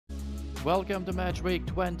Welcome to match week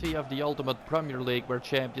 20 of the Ultimate Premier League, where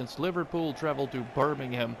champions Liverpool travel to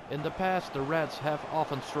Birmingham. In the past, the Reds have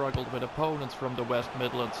often struggled with opponents from the West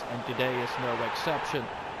Midlands, and today is no exception.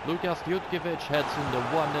 Lukas Jutkiewicz heads in the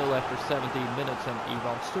 1-0 after 17 minutes, and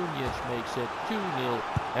Ivan Sunjic makes it 2-0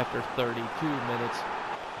 after 32 minutes.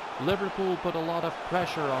 Liverpool put a lot of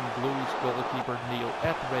pressure on Blues goalkeeper Neil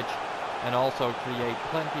Etheridge, and also create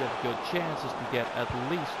plenty of good chances to get at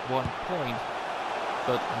least 1 point.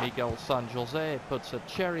 But Miguel San Jose puts a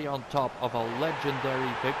cherry on top of a legendary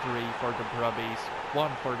victory for the Brumbies, one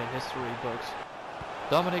for the history books.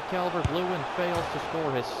 Dominic Calvert-Lewin fails to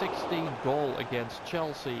score his 16th goal against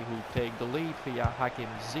Chelsea, who take the lead via Hakim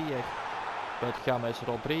Ziyech. But James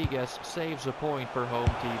Rodriguez saves a point for home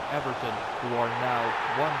team Everton, who are now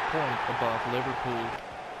 1 point above Liverpool.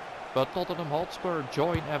 But Tottenham Hotspur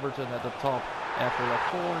join Everton at the top after a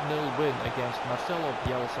 4-0 win against Marcelo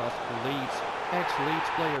Bielsa's Leeds. Ex-Leeds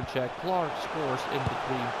player Jack Clark scores in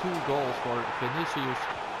between 2 goals for Vinicius,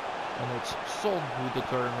 and it's Son who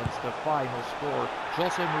determines the final score.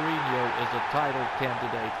 Jose Mourinho is a title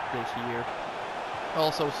candidate this year.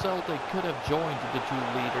 Also, Celtic could have joined the 2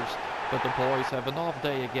 leaders, but the boys have an off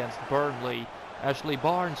day against Burnley. Ashley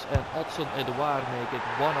Barnes and Odsonne Edouard make it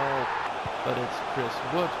 1-1, but it's Chris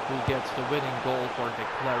Wood who gets the winning goal for the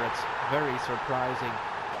Clarets. Very surprising.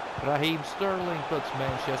 Raheem Sterling puts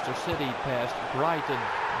Manchester City past Brighton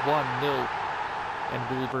 1-0,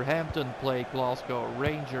 and Wolverhampton play Glasgow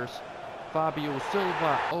Rangers. Fabio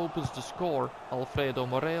Silva opens the score, Alfredo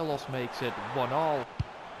Morelos makes it 1-1.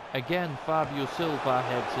 Again Fabio Silva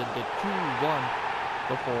heads in the 2-1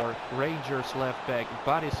 before Rangers left back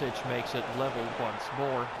Barisic makes it level once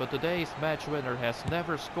more. But today's match winner has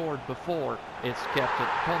never scored before. It's captain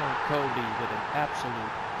Connor Cody with an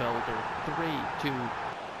absolute belter, 3-2.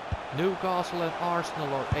 Newcastle and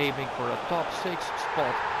Arsenal are aiming for a top 6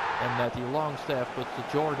 spot, and Matthew Longstaff puts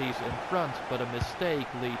the Geordies in front, but a mistake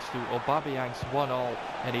leads to Aubameyang's 1-1,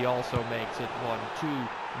 and he also makes it 1-2.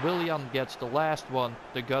 Willian gets the last one,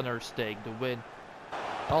 the Gunners take the win.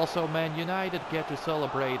 Also, Man United get to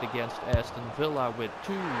celebrate against Aston Villa with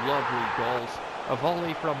 2 lovely goals, a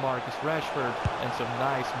volley from Marcus Rashford and some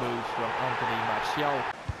nice moves from Anthony Martial.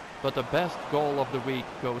 But the best goal of the week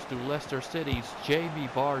goes to Leicester City's Jamie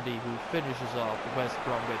Vardy, who finishes off West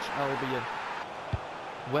Bromwich Albion.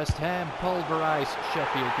 West Ham pulverize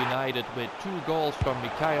Sheffield United with 2 goals from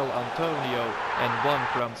Mikhail Antonio and 1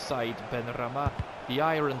 from Said Benrahma. The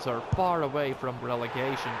Irons are far away from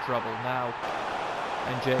relegation trouble now.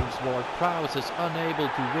 And James Ward-Prowse is unable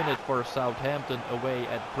to win it for Southampton away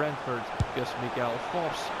at Brentford, because Miguel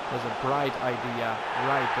Forbes has a bright idea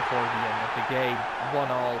right before the end of the game,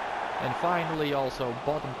 1-1. And finally also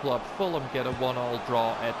bottom club Fulham get a 1-1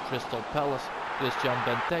 draw at Crystal Palace. Christian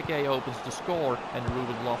Benteke opens the score and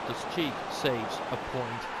Ruben Loftus-Cheek saves a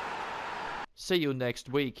point. See you next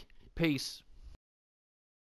week. Peace.